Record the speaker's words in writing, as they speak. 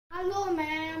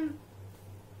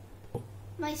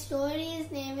My story's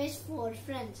name is Four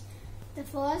Friends. The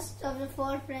first of the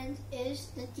four friends is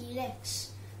the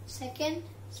T-Rex. Second,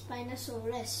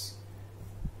 Spinosaurus.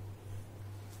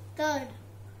 Third,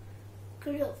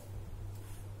 Crow.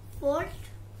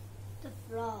 Fourth, the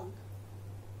frog.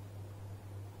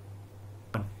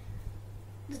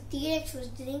 The T-Rex was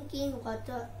drinking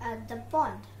water at the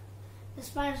pond. The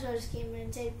Spinosaurus came in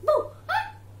and said, "Boo!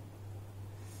 Ah!"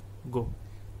 Go.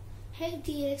 "Hey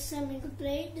T-Rex, something to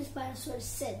play?" the Spinosaurus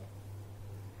said.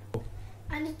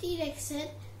 And the T-Rex said,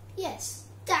 "Yes,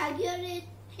 tag, you're it."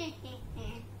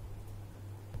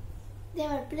 They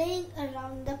were playing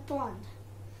around the pond.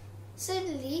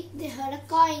 Suddenly, they heard a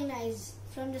cawing noise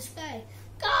from the sky.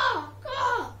 Caw,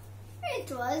 caw!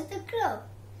 It was the crow.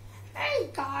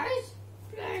 "Hey guys,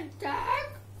 playing tag?"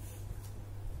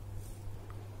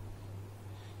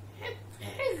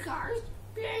 Hey guys,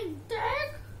 playing tag?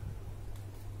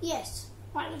 "Yes,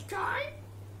 want to try?"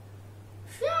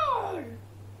 "Sure."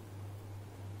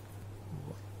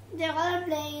 They were all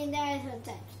playing in the ice for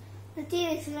times. The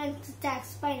T-Rex went to attack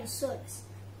Spinosaurus.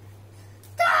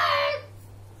 Tag!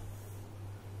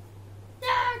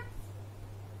 Tag!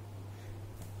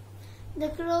 The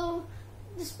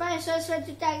Spinosaurus went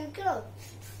to attack the crow.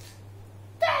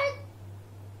 Tag!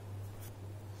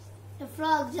 The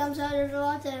frog jumps out of the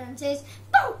water and says,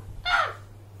 "Boo! Ah!"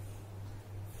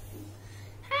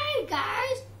 "Hey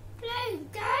guys, playing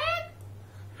tag?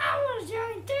 I was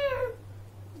young too,"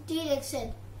 the T-Rex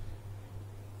said.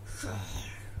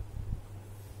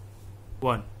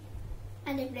 One.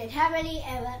 And they played happily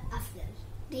ever after.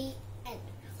 The end.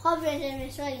 Hope you enjoyed my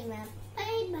story, ma'am.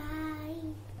 Bye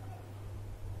bye.